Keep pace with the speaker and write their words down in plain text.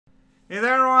Hey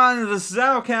there everyone, this is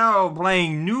raocow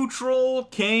playing Neutral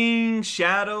King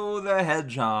Shadow the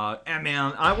Hedgehog. And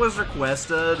man, I was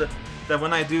requested that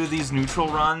when I do these neutral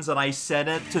runs that I set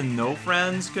it to no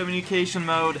friends communication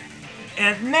mode.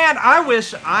 And man, I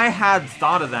wish I had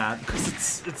thought of that,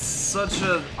 because it's such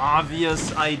an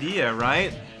obvious idea,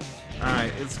 right?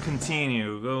 Alright, let's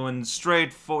continue. Going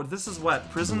straight forward. This is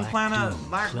what? Prison Planet?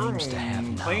 Black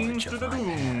Doom. Claims to the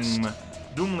Doom.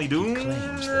 Doomly Doom,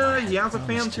 he has a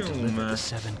phantom.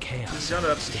 He's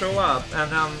gonna show up, and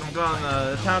then I'm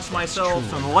gonna attach myself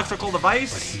to an electrical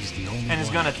device, and he's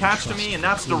gonna attach to me, and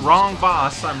that's the wrong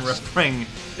boss I'm referring.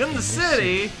 In the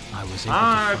city,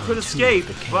 I could escape,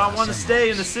 but I want to stay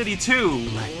in the city too.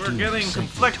 We're getting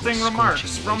conflicting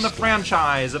remarks from the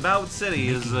franchise about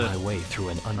cities. My way through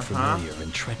an unfamiliar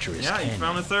and treacherous yeah, canyon, you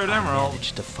found the third emerald.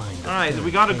 Alright,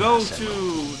 we gotta go to...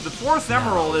 The fourth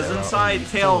emerald is inside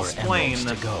Tails' plane.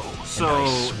 So,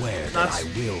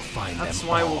 that's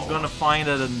why we're gonna find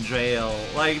it in jail.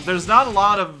 Like, there's not a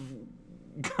lot of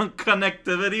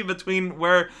connectivity between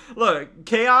where... Look,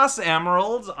 Chaos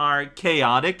Emeralds are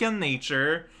chaotic in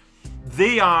nature.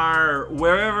 They are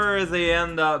wherever they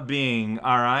end up being,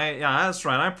 alright? Yeah, that's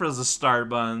right, I pressed the start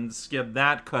button to skip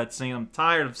that cutscene. I'm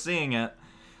tired of seeing it.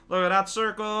 Look at that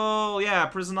circle. Yeah,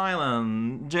 Prison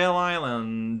Island, Jail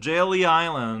Island, Jaily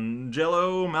Island,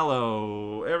 Jello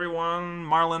Mello, everyone,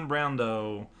 Marlon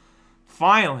Brando.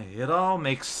 Finally, it all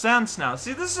makes sense now.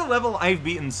 See, this is a level I've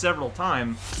beaten several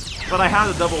times, but I had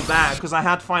to double back because I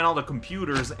had to find all the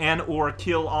computers and or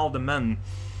kill all the men.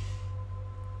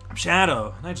 I'm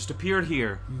Shadow, and I just appeared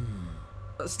here.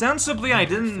 Ostensibly, I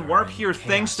didn't warp here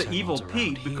thanks to Evil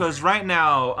Pete, because right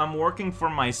now, I'm working for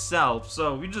myself,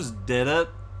 so we just did it.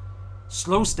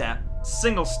 Slow step,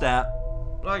 single step.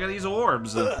 Look at these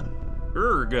orbs.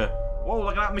 Erg. Whoa,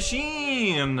 look at that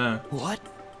machine. What?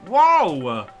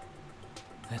 Whoa!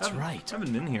 That's right. I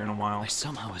haven't been here in a while. I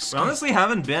somehow escaped. We honestly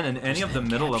haven't been in any of the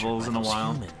middle levels in a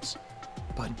while. Humans.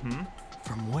 But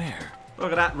from where?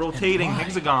 Look at that rotating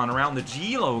hexagon around the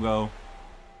G logo.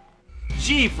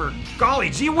 G for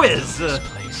golly gee whiz! This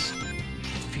place. It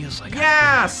feels like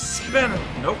yeah, spin it.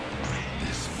 Nope.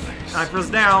 I press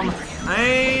down.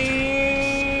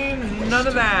 Ain't none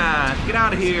of that. Get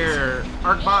out of here.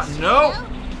 Arcbot, nope.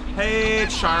 Hey,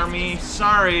 Charmy.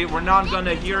 Sorry, we're not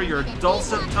gonna hear your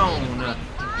dulcet tone.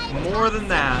 More than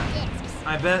that.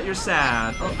 I bet you're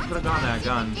sad. Oh, could have gotten that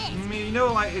gun. I mean, you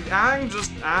know, like, I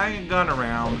gun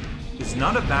around. It's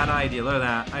not a bad idea. Look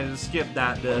at that. I just skipped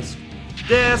that disc.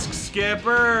 Disc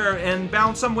skipper and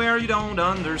bounce somewhere you don't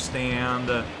understand.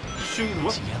 Shoot,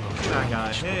 whoop, that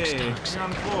guy. Hey, you're on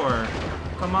the floor.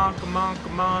 Come on, come on,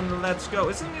 come on, let's go.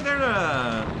 Isn't there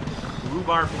a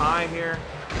rhubarb pie here?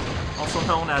 Also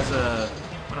known as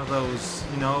one of those,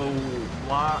 you know,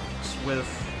 blocks with,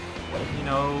 you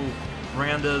know,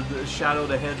 branded Shadow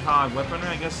the Hedgehog weaponry?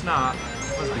 I guess not.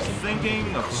 I was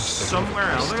thinking of somewhere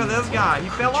else. Look at this guy. He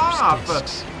fell off.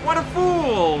 What a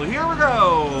fool. Here we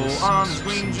go.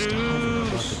 On-screen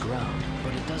juice.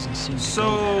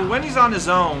 So when he's on his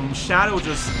own, Shadow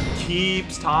just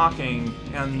keeps talking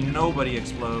and nobody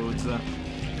explodes.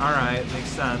 Alright, makes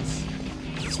sense.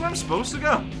 Is this where I'm supposed to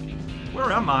go?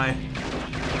 Where am I?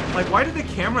 Like, why did the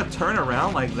camera turn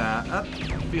around like that? That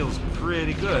feels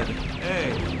pretty good.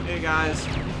 Hey guys.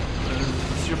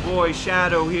 It's your boy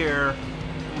Shadow here.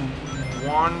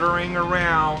 Wandering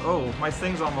around. Oh, my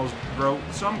thing's almost broke,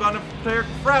 so I'm gonna take a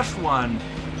fresh one.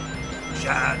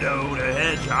 Shadow the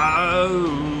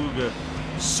Hedgehog.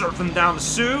 Surfing down the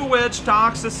sewage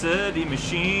toxicity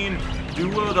machine.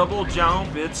 Do a double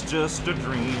jump, it's just a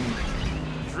dream.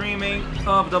 Dreaming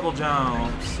of double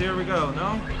jumps. Here we go.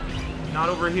 No? Not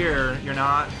over here. You're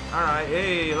not. Alright,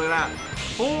 hey, look at that.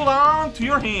 Hold on to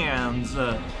your hands.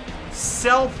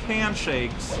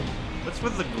 Self-handshakes. What's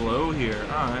with the glow here?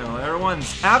 Alright, well,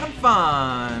 everyone's having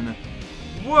fun.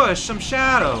 Whoosh, I'm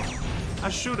Shadow. I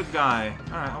shoot a guy.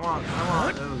 Alright, I want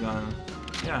this gun.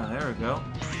 Yeah, there we go.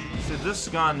 See, this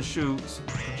gun shoots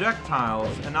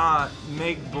projectiles and not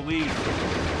make-believe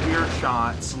weird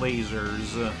shots,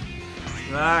 lasers.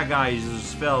 That guy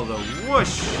just fell the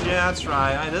whoosh. Yeah, that's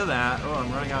right. I did that. Oh,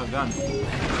 I'm running out of gun.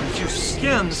 Your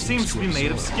skin seems to be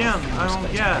made of skin. I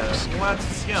don't get it. What's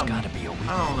skin? I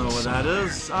don't know what that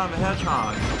is. I'm a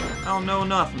hedgehog. I don't know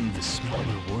nothing.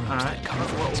 Alright.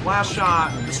 Well, last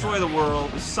shot. Destroy the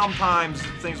world. Sometimes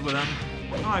things with him.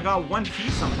 Oh, I got one key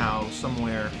somehow,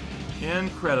 somewhere.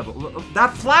 Incredible. Look,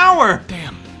 that flower!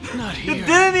 Damn, not here. It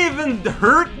didn't even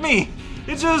hurt me!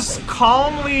 It just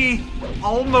calmly,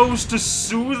 almost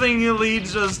soothingly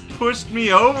just pushed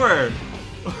me over.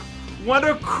 What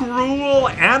a cruel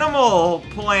animal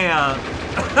plant.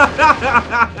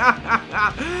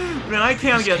 Man, I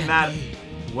can't get mad.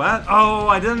 What? Oh,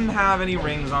 I didn't have any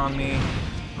rings on me.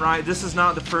 Right, this is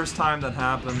not the first time that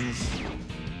happens.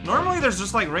 Normally there's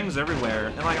just like rings everywhere,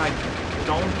 and like I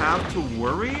don't have to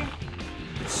worry.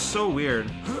 It's so weird.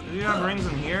 Do you have rings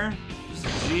in here? Just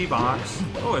a G box.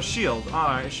 Oh, a shield.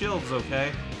 Alright, a shield's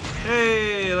okay.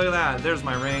 Hey, look at that. There's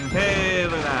my ring. Hey,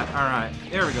 look at that. Alright,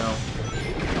 there we go.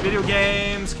 Video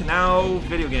games can now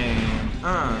video game.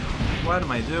 What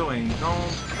am I doing?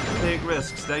 Don't take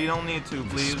risks that you don't need to,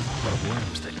 please.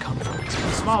 Worms that come from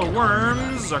Small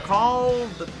worms are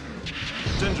called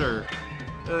Ginger.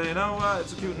 You know,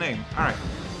 it's a cute name. Alright.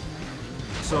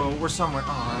 So, we're somewhere.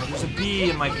 Oh, there's a bee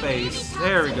in my face.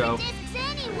 There we go.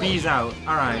 Bees out.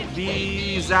 Alright.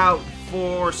 Bees out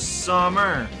for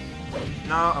summer.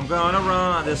 Now, I'm gonna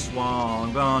run this wall.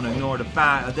 I'm gonna ignore the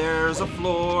fact that there's a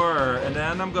floor. And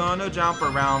then I'm gonna jump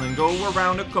around and go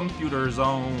around the computer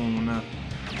zone.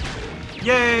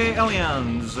 Yay,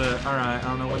 aliens! Alright, I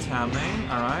don't know what's happening.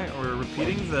 Alright, we're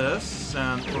repeating this,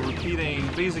 and we're repeating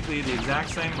basically the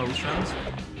exact same motions.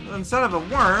 Instead of a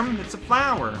worm, it's a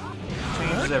flower.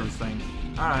 Changes everything.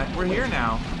 Alright, we're here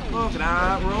now. Look at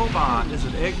that robot. Is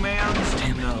it Eggman's?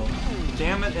 Damn it. No.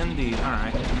 Damn it indeed.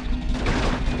 Alright.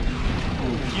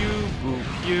 Boop you,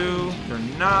 boop you.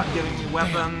 They're not giving me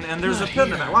weapon, and there's a pit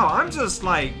in there. Wow, I'm just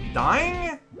like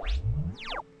dying?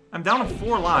 I'm down to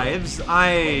 4 lives.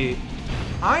 I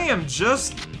am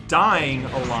just dying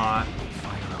a lot.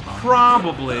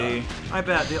 Probably. I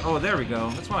bet. Oh, there we go.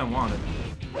 That's what I wanted.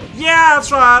 Yeah,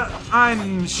 that's right.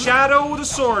 I'm Shadow the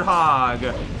Sword Hog.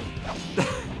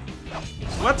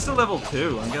 What's the level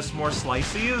 2? I guess more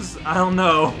slices? I don't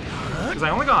know. Because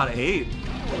I only got 8.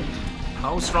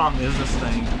 How strong is this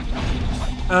thing?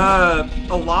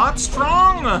 A lot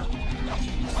strong?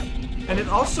 And it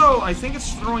also, I think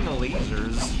it's throwing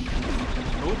lasers.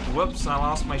 Oh, whoops, I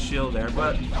lost my shield there.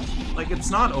 But, like, it's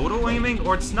not auto-aiming,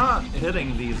 or it's not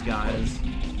hitting these guys.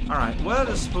 Alright, what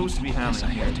is supposed to be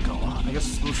happening here? I guess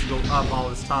it's supposed to go up all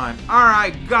this time.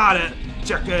 Alright, got it!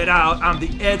 Check it out, I'm the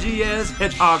edgiest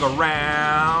hedgehog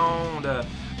around.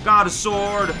 Got a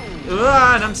sword.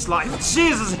 And I'm sliding.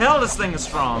 Jesus, hell, this thing is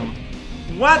strong.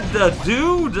 What the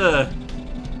dude?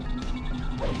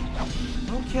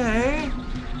 Okay.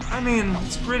 I mean,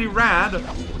 it's pretty rad.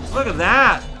 Look at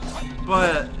that.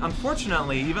 But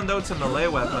unfortunately, even though it's a melee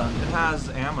weapon, it has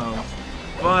ammo.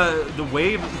 But the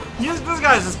wave, this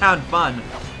guy's just having fun.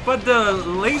 But the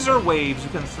laser waves you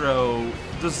can throw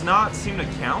does not seem to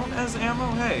count as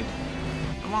ammo. Hey,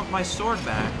 I want my sword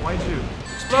back. Why'd you?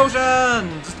 Explosion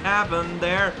just happened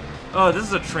there. Oh, this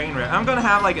is a train wreck. I'm gonna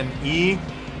have like an E.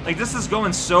 Like, this is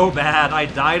going so bad. I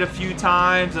died a few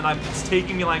times, and it's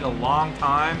taking me like a long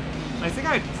time. I think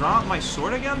I dropped my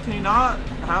sword again. Can you not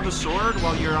have a sword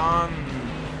while you're on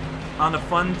a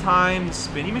fun time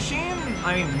spinny machine?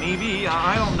 I mean, maybe.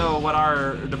 I don't know what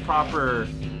are the proper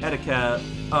etiquette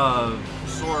of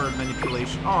sword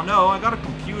manipulation. Oh no, I got a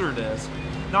computer disk.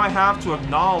 Now I have to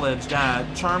acknowledge that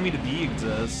Charmy the Bee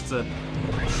exists.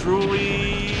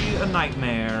 Truly a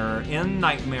nightmare in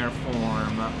nightmare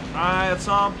form. At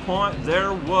some point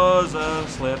there was a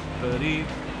slippity.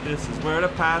 This is where to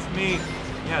pass me.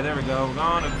 Yeah, there we go. We're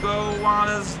gonna go on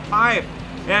his pipe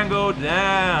and go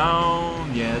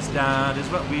down. Yes, that is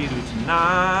what we do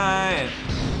tonight.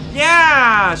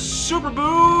 Yeah! Super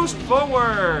boost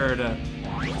forward!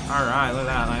 Alright, look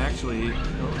at that. I actually...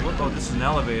 Oh, this is an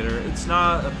elevator. It's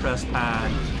not a press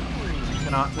pad.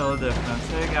 Cannot tell the difference.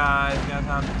 Hey guys, you guys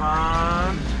having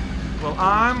fun? Well,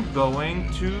 I'm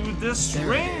going to this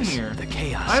ring here. The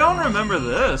chaos. I don't remember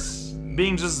this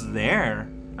being just there.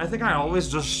 I think I always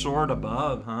just soared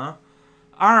above, huh?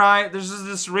 Alright, there's just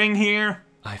this ring here.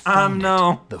 I found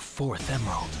no. The 4th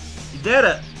emerald. You did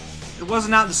it. It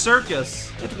wasn't at the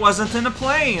circus. It wasn't in a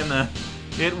plane.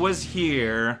 It was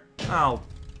here. I'll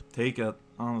take it,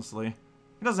 honestly.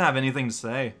 He doesn't have anything to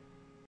say.